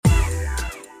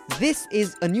This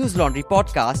is a News Laundry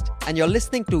podcast, and you're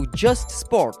listening to Just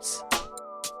Sports.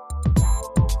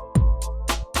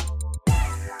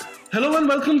 Hello and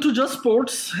welcome to Just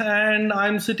Sports, and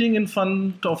I'm sitting in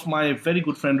front of my very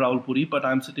good friend Rahul Puri, but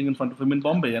I'm sitting in front of him in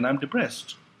Bombay and I'm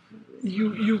depressed.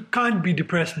 You can't be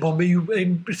depressed, Bombay.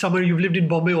 In summer, you've lived in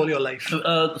Bombay all your life. So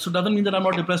it doesn't mean that I'm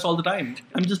not depressed all the time.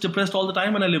 I'm just depressed all the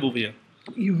time when I live over here.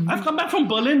 I've come back from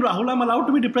Berlin, Rahul. I'm allowed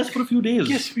to be depressed for a few days.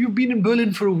 Yes, you've been in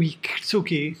Berlin for a week. It's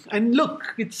okay. And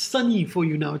look, it's sunny for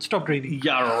you now. It stopped raining.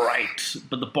 Yeah, right.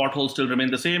 But the potholes still remain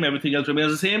the same. Everything else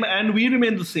remains the same. And we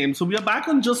remain the same. So we are back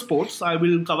on Just Sports. I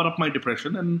will cover up my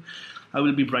depression and I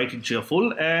will be bright and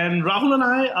cheerful. And Rahul and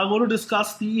I are going to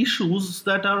discuss the issues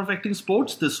that are affecting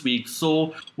sports this week.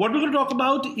 So what we're going to talk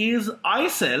about is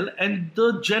ISL and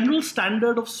the general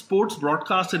standard of sports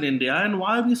broadcast in India and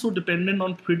why are we so dependent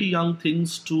on pretty young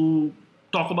things to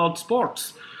talk about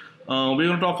sports. We're going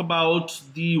to talk about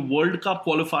the World Cup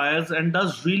qualifiers and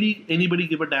does really anybody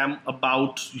give a damn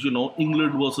about,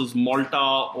 England versus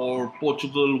Malta or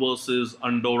Portugal versus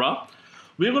Andorra.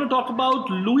 We're going to talk about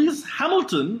Lewis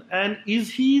Hamilton and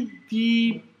is he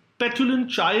the petulant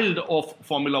child of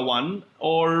Formula One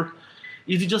or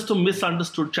is he just a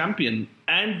misunderstood champion?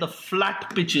 And the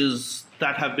flat pitches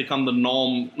that have become the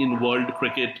norm in world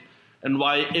cricket and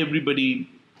why everybody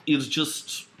is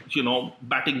just,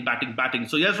 batting.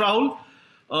 So yes, Rahul,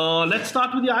 let's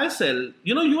start with the ISL.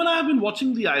 You and I have been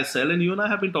watching the ISL and you and I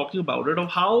have been talking about it, of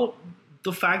how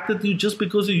the fact that just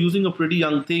because you're using a pretty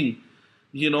young thing,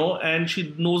 and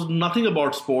she knows nothing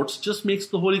about sports, just makes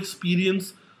the whole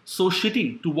experience so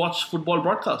shitty to watch football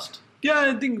broadcast. Yeah,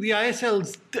 I think the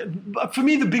ISL's... For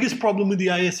me, the biggest problem with the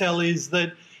ISL is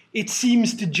that it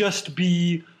seems to just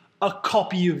be a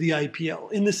copy of the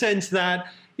IPL, in the sense that,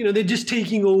 they're just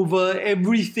taking over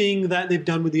everything that they've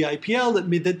done with the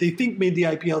IPL, that they think made the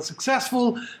IPL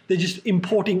successful. They're just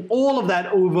importing all of that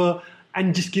over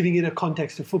and just giving it a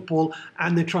context of football,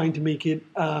 and they're trying to make it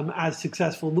as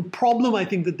successful. The problem I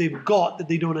think that they've got that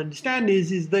they don't understand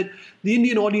is that the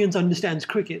Indian audience understands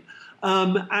cricket,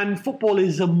 and football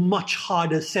is a much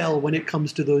harder sell when it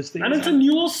comes to those things. And it's a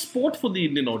newer sport for the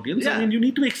Indian audience. Yeah. I mean, you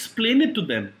need to explain it to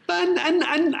them.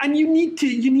 And you need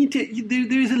to.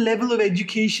 There is a level of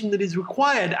education that is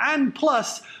required, and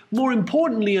plus, more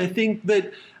importantly, I think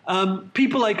that.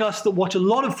 People like us that watch a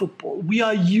lot of football, we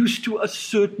are used to a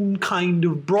certain kind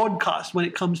of broadcast when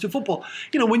it comes to football.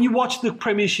 When you watch the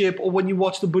Premiership or when you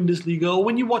watch the Bundesliga or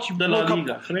when you watch the La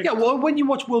Liga, when you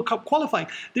watch World Cup qualifying,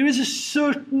 there is a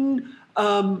certain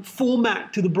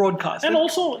format to the broadcast. And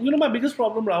also, my biggest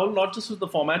problem, Rahul, not just with the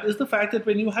format, is the fact that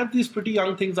when you have these pretty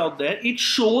young things out there, it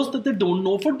shows that they don't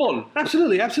know football.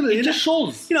 Absolutely. It just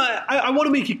shows. I want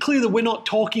to make it clear that we're not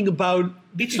talking about...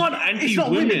 It's not anti-women. It's not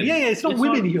women. Yeah, it's not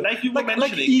women here. Like you were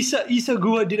mentioning. Like Isa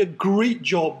Guha did a great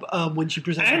job when she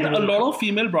presented. And a lot of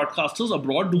female broadcasters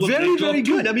abroad do a very, great job very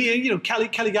good. Too. I mean,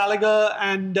 Kelly Gallagher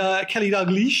and Kelly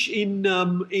Dalglish in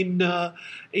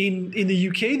the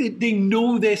UK, they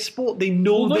know their sport. They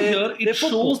know it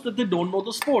shows that they don't know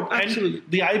the sport. Absolutely.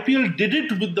 And the IPL did it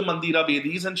with the Mandira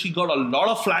Bedis, and she got a lot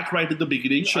of flack right at the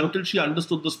beginning until she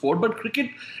understood the sport. But cricket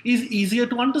is easier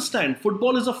to understand.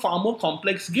 Football is a far more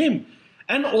complex game.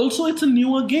 And also, it's a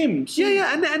newer game. So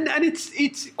and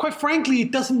it's quite frankly,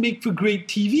 it doesn't make for great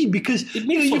TV because it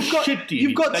makes shit TV.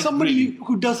 You've got somebody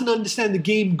who doesn't understand the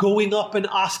game going up and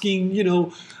asking,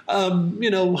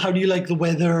 how do you like the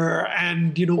weather? And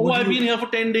I've been here for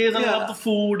 10 days and I love the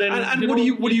food. And what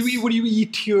do you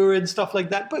eat here and stuff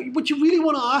like that. But what you really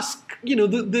want to ask,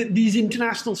 these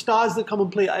international stars that come and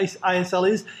play ISL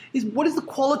is what is the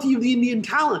quality of the Indian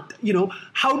talent?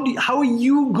 How are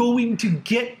you going to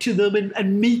get to them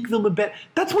and make them a better?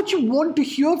 That's what you want to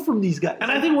hear from these guys.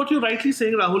 And I think what you're rightly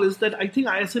saying, Rahul, is that I think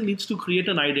ISL needs to create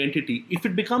an identity. If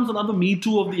it becomes another Me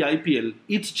Too of the IPL,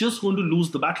 it's just going to lose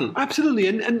the battle. Absolutely.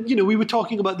 And we were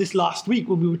talking about this last week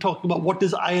when we were talking about what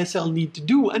does ISL need to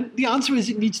do. And the answer is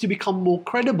it needs to become more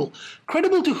credible.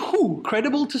 Credible to who?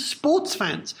 Credible to sports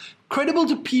fans. Credible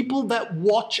to people that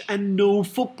watch and know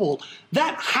football.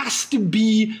 That has to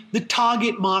be the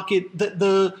target market that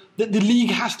the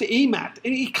league has to aim at.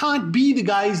 And it can't be the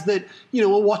guys that,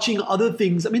 are watching other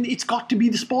things. I mean, it's got to be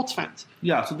the sports fans.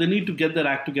 Yeah, so they need to get their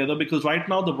act together because right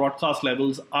now the broadcast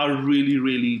levels are really,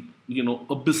 really,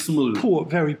 abysmal. Poor,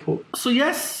 very poor. So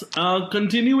yes,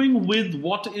 continuing with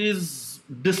what is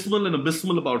dismal and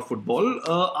abysmal about football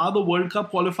are the World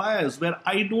Cup qualifiers, where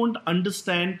I don't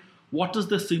understand what is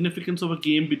the significance of a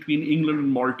game between England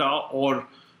and Malta or,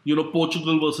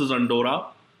 Portugal versus Andorra.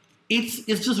 It's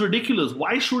just ridiculous.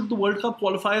 Why should the World Cup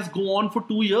qualifiers go on for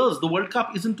 2 years? The World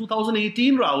Cup is in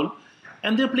 2018, Rahul.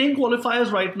 and they're playing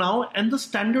qualifiers right now, and the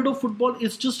standard of football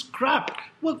is just crap.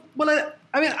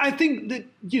 I think that,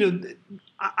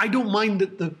 I don't mind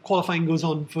that the qualifying goes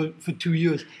on for 2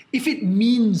 years. If it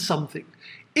means something,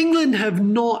 England have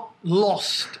not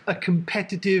lost a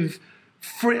competitive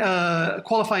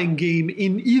qualifying game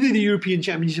in either the European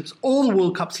Championships or the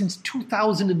World Cup since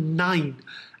 2009.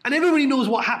 And everybody knows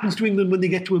what happens to England when they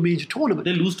get to a major tournament.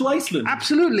 They lose to Iceland.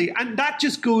 Absolutely. And that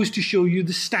just goes to show you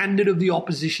the standard of the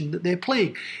opposition that they're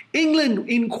playing. England,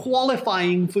 in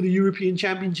qualifying for the European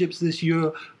Championships this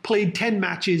year, played 10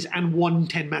 matches and won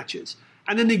 10 matches.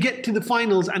 And then they get to the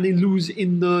finals and they lose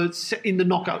in the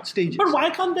knockout stages. But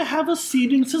why can't they have a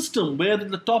seeding system where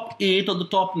the top 8 or the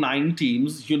top 9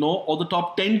 teams, or the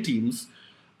top 10 teams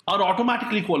are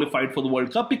automatically qualified for the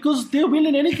World Cup, because they will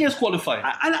in any case qualify.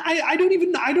 And I don't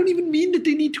even mean that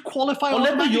they need to qualify. Or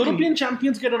let the European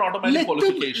champions get an automatic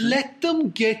qualification. Let them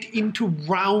get into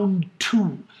round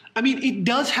 2. I mean, it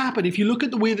does happen. If you look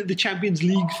at the way that the Champions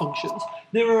League functions,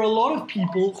 there are a lot of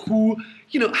people who,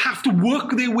 have to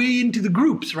work their way into the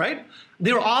groups, right?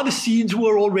 There are the seeds who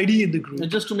are already in the group. And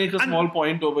just to make a small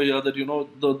point over here, that,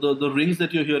 the rings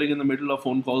that you're hearing in the middle are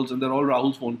phone calls, and they're all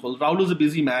Rahul's phone calls. Rahul is a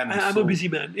busy man. I'm a busy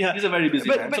man. Yeah, he's a very busy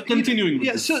man. So continuing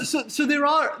with this. So there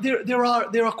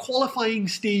are qualifying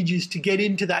stages to get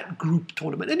into that group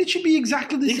tournament, and it should be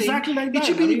exactly the same. Exactly like that. It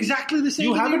should be exactly the same.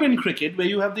 You have it in cricket, where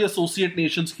you have the associate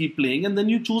nations keep playing, and then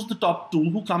you choose the top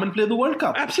 2 who come and play the World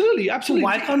Cup. Absolutely. So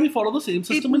why can't we follow the same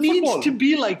system in football? It needs to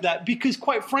be like that, because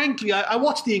quite frankly, I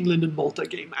watched the England and Malta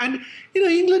game, and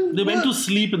England... They went to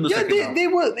sleep in the second half. They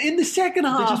were. In the second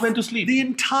half, they just went to sleep. The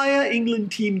entire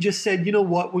England team just said, you know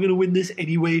what, we're going to win this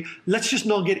anyway. Let's just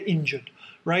not get injured,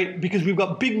 right? Because we've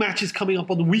got big matches coming up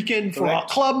on the weekend for our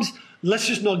clubs. Let's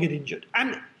just not get injured.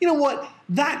 And you know what?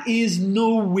 That is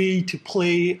no way to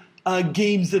play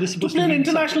games that are supposed to play be... an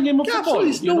international game of football.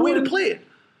 Absolutely, there's no way to play it.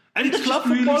 And it's club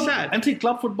really football, sad. And see,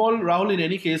 club football, Rahul, in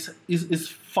any case, is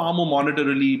far more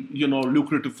monetarily,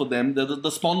 lucrative for them. The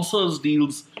sponsors'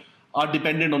 deals are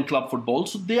dependent on club football,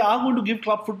 so they are going to give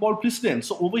club football precedence.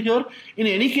 So over here, in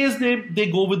any case,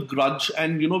 they go with grudge,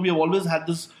 and we have always had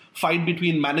this fight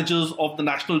between managers of the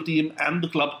national team and the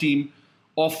club team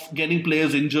of getting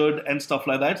players injured and stuff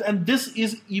like that. And this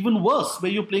is even worse,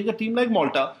 where you're playing a team like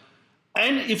Malta.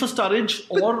 And if a Sturridge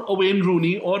or a Wayne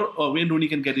Rooney, or Wayne Rooney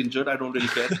can get injured, I don't really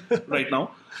care right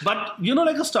now. But,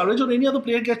 like a Sturridge or any other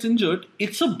player gets injured,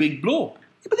 it's a big blow.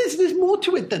 But there's more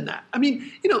to it than that. I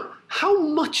mean, how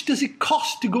much does it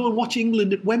cost to go and watch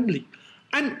England at Wembley?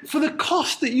 And for the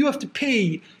cost that you have to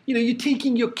pay, you're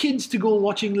taking your kids to go and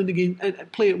watch England again and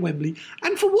play at Wembley.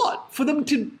 And for what? For them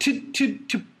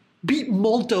to beat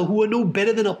Malta, who are no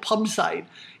better than a pub side.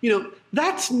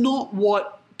 That's not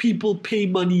what people pay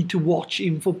money to watch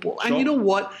in football. And you know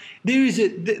what? There's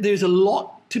a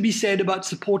lot to be said about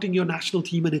supporting your national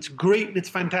team, and it's great and it's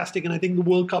fantastic, and I think the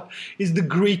World Cup is the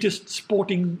greatest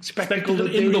sporting spectacle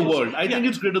in the world. I think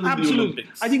it's greater than the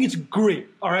Olympics. I think it's great,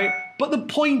 all right? But the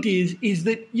point is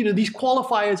that, these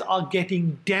qualifiers are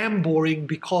getting damn boring,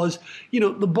 because,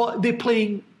 they're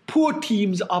playing... Poor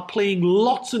teams are playing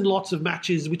lots and lots of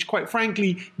matches, which, quite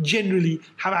frankly, generally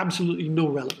have absolutely no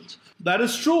relevance. That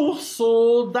is true.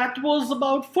 So that was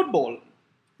about football.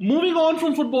 Moving on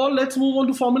from football, let's move on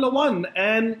to Formula One.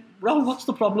 And Rahul, what's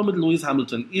the problem with Lewis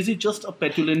Hamilton? Is he just a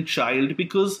petulant child?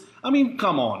 Because,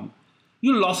 come on.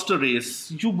 You lost a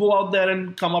race. You go out there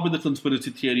and come up with a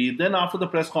conspiracy theory. Then after the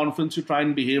press conference, you try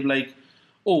and behave like,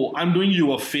 oh, I'm doing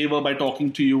you a favor by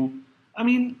talking to you.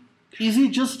 Is he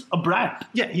just a brat?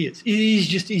 Yeah, he is. He's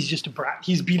just a brat.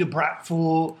 He's been a brat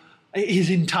for his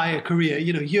entire career.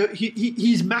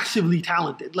 He's massively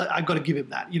talented. I've got to give him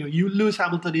that. Lewis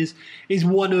Hamilton is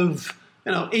one of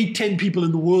 8-10 people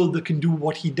in the world that can do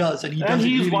what he does, and he does. And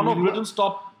he's really, one of really Britain's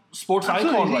top sports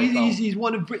icon right now. He's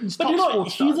one of Britain's top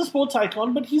sports stars. He's a sports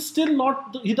icon, but he's still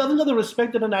not. He doesn't get the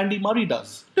respect that an Andy Murray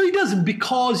does. No, he doesn't,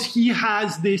 because he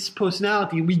has this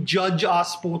personality. We judge our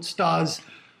sports stars.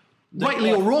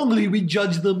 Rightly or wrongly, we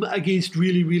judge them against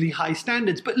really, really high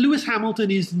standards. But Lewis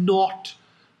Hamilton is not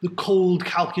the cold,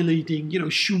 calculating,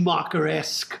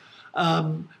 Schumacher-esque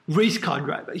race car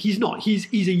driver. He's not. He's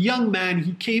a young man.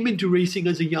 He came into racing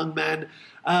as a young man.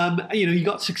 He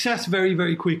got success very,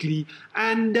 very quickly,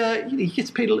 and he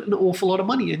gets paid an awful lot of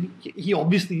money, and he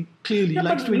obviously clearly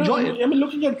likes to enjoy it.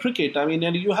 Looking at cricket,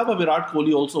 and you have a Virat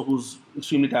Kohli also, who's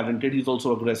extremely talented. He's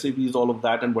also aggressive. He's all of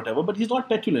that and whatever, but he's not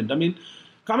petulant.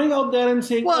 coming out there and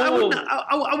saying, Well,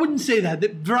 I wouldn't say that.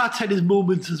 That Virat's had his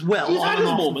moments as well. He's on had and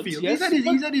his off the moments, field. yes,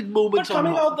 He's had his moments. But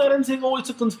coming out there and saying, "Oh, it's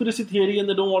a conspiracy theory and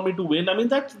they don't want me to win," I mean,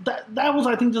 that was,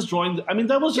 I think, just drawing. I mean,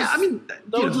 that was just.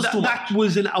 That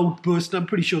was an outburst, and I'm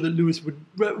pretty sure that Lewis would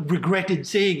regretted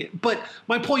saying it. But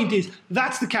my point is,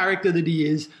 that's the character that he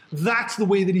is. That's the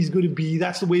way that he's going to be.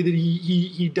 That's the way that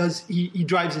he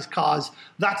drives his cars.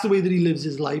 That's the way that he lives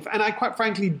his life. And I quite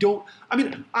frankly don't. I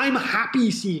mean, I'm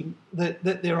happy seeing that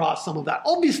there are some of that.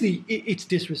 Obviously, it's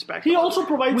disrespectful. He also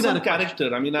provides Without some a question.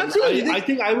 character. I mean, Absolutely. I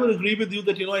think I would agree with you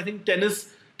that, I think tennis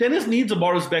needs a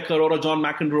Boris Becker or a John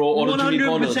McEnroe or a Jimmy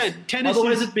Connors. 100%.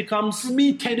 Otherwise, it becomes... For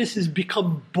me, tennis has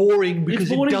become boring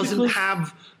because it doesn't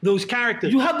have those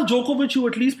characters. You have the Djokovic who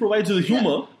at least provides you the humor.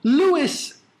 Yeah.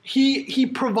 Lewis, he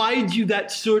provides you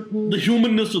that certain... The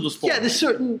humanness of the sport. Yeah,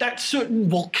 that certain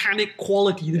volcanic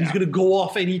quality that he's going to go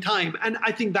off any time. And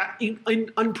I think that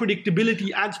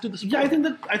unpredictability adds to the sport.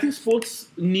 Yeah, I think sports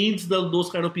needs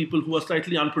those kind of people who are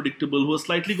slightly unpredictable, who are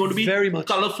slightly going to be very much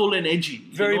colourful and edgy.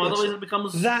 Very much. Otherwise, it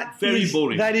becomes very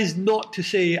boring. That is not to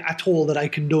say at all that I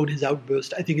condone his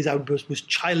outburst. I think his outburst was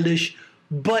childish,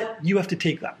 but you have to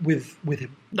take that with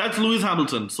him. That's Lewis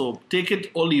Hamilton, so take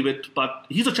it or leave it. But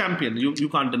he's a champion. You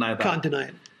can't deny that. Can't deny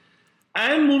it.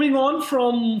 And moving on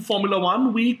from Formula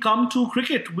One, we come to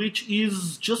cricket, which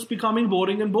is just becoming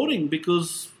boring and boring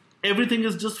because everything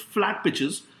is just flat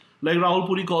pitches. Like Rahul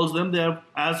Puri calls them, they're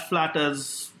as flat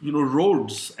as,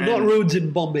 roads. Not roads in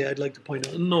Bombay, I'd like to point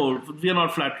out. No, we are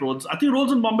not flat roads. I think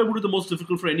roads in Bombay would be the most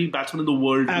difficult for any batsman in the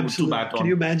world to bat on. Can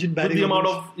you imagine batting with the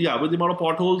amount of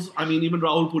potholes? I mean, even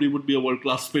Rahul Puri would be a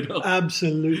world-class spinner.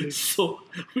 Absolutely. So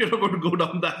we're not going to go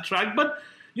down that track. But,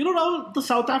 Rahul, the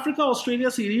South Africa-Australia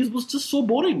series was just so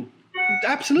boring.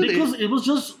 Absolutely. Because it was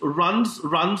just runs.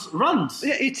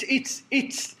 Yeah,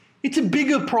 it's a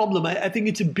bigger problem. I think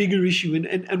it's a bigger issue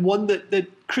and one that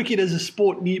cricket as a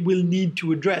sport will need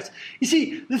to address. You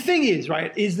see, the thing is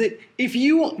that if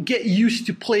you get used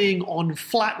to playing on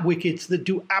flat wickets that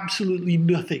do absolutely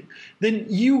nothing, then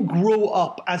you grow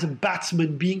up as a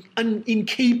batsman being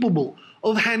incapable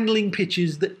of handling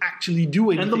pitches that actually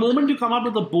do anything. And the moment you come up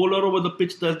with a bowler over the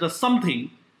pitch that does something,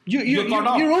 you're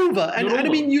over. And I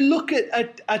mean, you look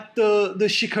at the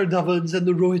Shikhar Dhavans and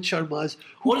the Rohit Sharmas,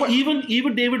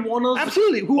 even David Warners,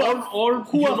 absolutely, who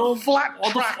are flat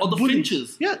track or the bullies.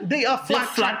 Finches. Yeah, they are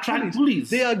flat track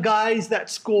bullies. They are guys that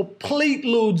score plate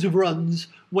loads of runs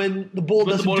when the ball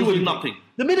doesn't do anything. Nothing.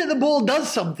 The minute the ball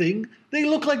does something, they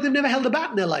look like they've never held a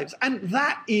bat in their lives. And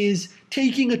that is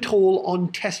taking a toll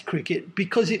on Test cricket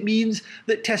because it means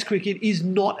that Test cricket is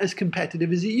not as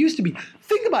competitive as it used to be.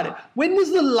 Think about it. When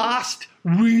was the last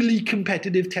really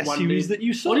competitive Test series that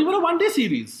you saw? Or even a one-day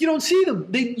series. You don't see them.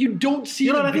 You don't see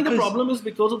them. I think the problem is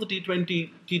because of the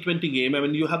T20 game. I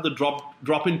mean, you have the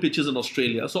drop-in pitches in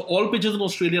Australia. So all pitches in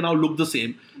Australia now look the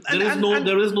same.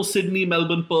 There is no Sydney,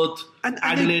 Melbourne, Perth,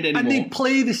 Adelaide anymore. And they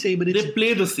play the same. And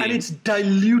and it's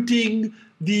diluting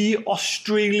the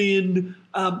Australian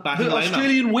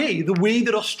way, the way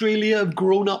that Australia have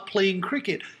grown up playing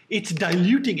cricket. It's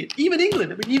diluting it. Even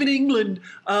England,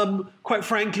 quite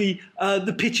frankly,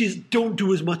 the pitches don't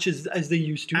do as much as they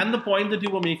used to. And the point that you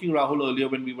were making, Rahul, earlier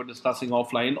when we were discussing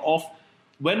offline, of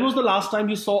when was the last time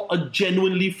you saw a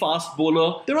genuinely fast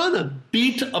bowler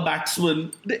beat a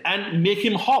batsman and make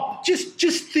him hop?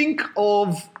 Just think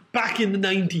of back in the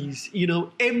 90s,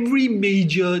 every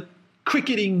major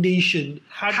cricketing nation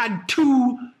had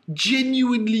two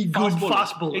genuinely good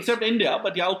fast bowlers. Except India,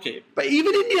 but yeah, okay. But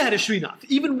even India had a Srinath.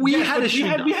 Even we had a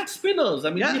Srinath. We had spinners. I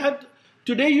mean, we had...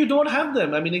 Today you don't have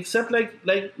them. I mean, except like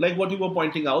what you were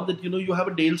pointing out, that, you have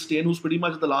a Dale Steyn who's pretty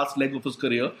much at the last leg of his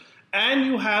career. And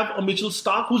you have a Mitchell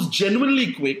Starc who's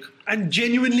genuinely quick. And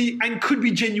could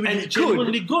be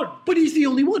genuinely good. But he's the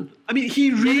only one. I mean,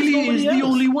 he really is the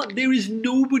only one. There is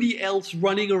nobody else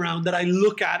running around that I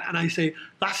look at and I say,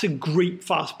 that's a great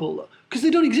fast bowler. Because they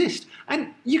don't exist.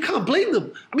 And you can't blame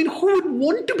them. I mean, who would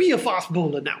want to be a fast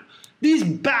bowler now? These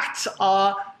bats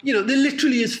are, they're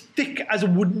literally as thick as a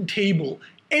wooden table.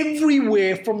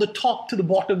 Everywhere from the top to the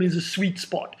bottom is a sweet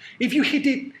spot. If you hit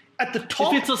it at the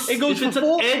top, it goes for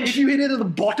 4. If you hit it at the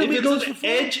bottom, it goes for 4.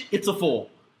 Edge, it's a 4.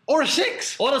 Or a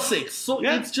 6. So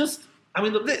it's just... I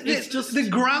mean, the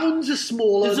grounds are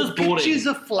smaller, the pitches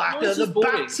are flatter, the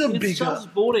bats are bigger. It's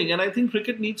just boring. And I think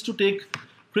cricket needs to take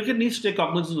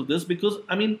cognizance of this because,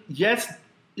 I mean, yes,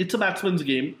 it's a batsman's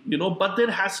game, but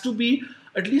there has to be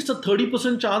at least a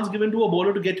 30% chance given to a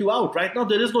bowler to get you out. Right now,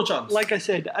 there is no chance. Like I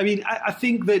said, I mean, I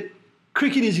think that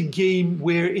cricket is a game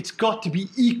where it's got to be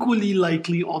equally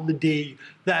likely on the day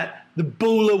that the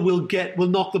bowler will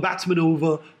knock the batsman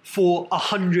over for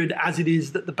 100 as it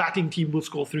is that the batting team will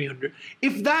score 300.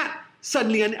 If that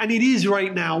suddenly, and it is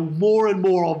right now more and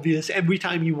more obvious every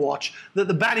time you watch, that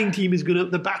the batting team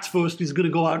the bats first is going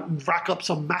to go out and rack up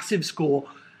some massive score,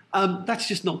 that's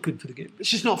just not good for the game. It's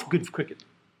just not good for cricket.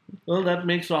 Well, that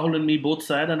makes Rahul and me both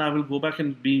sad, and I will go back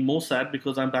and be more sad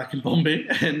because I'm back in Bombay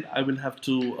and I will have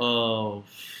to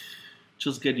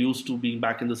just get used to being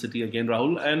back in the city again,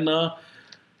 Rahul. And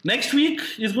next week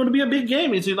is going to be a big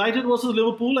game. It's United versus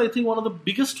Liverpool. I think one of the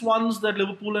biggest ones that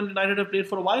Liverpool and United have played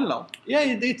for a while now. Yeah,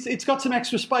 it's got some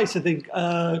extra spice, I think.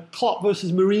 Klopp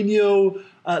versus Mourinho.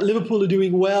 Liverpool are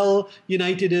doing well.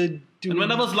 United are doing... And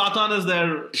whenever Zlatan is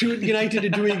there... United are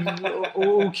doing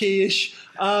okay-ish.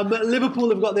 Liverpool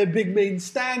have got their big main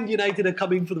stand. United are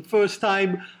coming for the first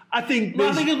time. I think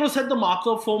it's going to set the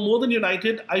marker for more than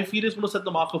United. I feel it's going to set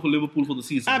the marker for Liverpool for the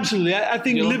season. Absolutely. I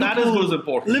think that is what is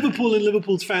important. Liverpool and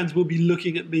Liverpool's fans will be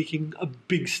looking at making a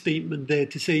big statement there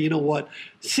to say, you know what,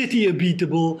 City are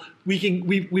beatable.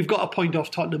 We've got a point off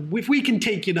Tottenham. If we can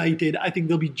take United, I think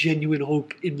there'll be genuine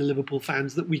hope in the Liverpool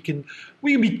fans that we can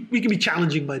be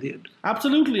challenging by the end.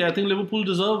 Absolutely. I think Liverpool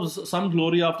deserves some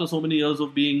glory after so many years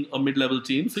of being a mid-level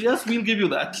team. So yes, we'll give you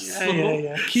that.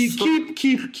 Yeah.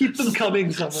 Keep them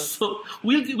coming, Summer. So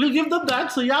we'll give them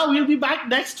that. So yeah, we'll be back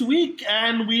next week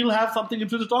and we'll have something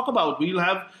interesting to talk about. We'll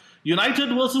have United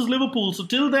versus Liverpool. So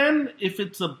till then, if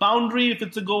it's a boundary, if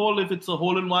it's a goal, if it's a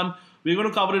hole-in-one, we're going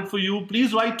to cover it for you.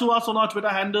 Please write to us on our Twitter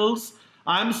handles.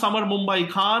 I'm Samar Mumbai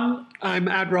Khan. I'm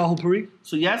at Rahul Puri.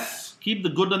 So yes, keep the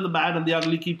good and the bad and the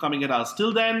ugly keep coming at us.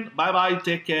 Till then, bye-bye,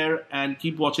 take care, and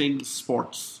keep watching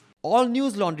sports. All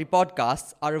News Laundry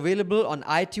podcasts are available on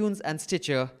iTunes and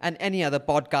Stitcher and any other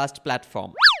podcast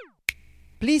platform.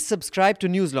 Please subscribe to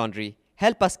News Laundry.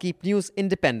 Help us keep news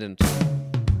independent.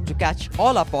 To catch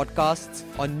all our podcasts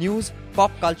on news,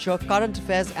 pop culture, current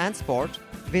affairs and sport,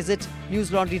 visit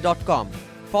newslaundry.com.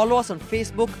 Follow us on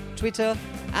Facebook, Twitter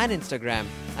and Instagram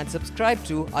and subscribe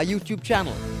to our YouTube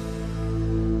channel.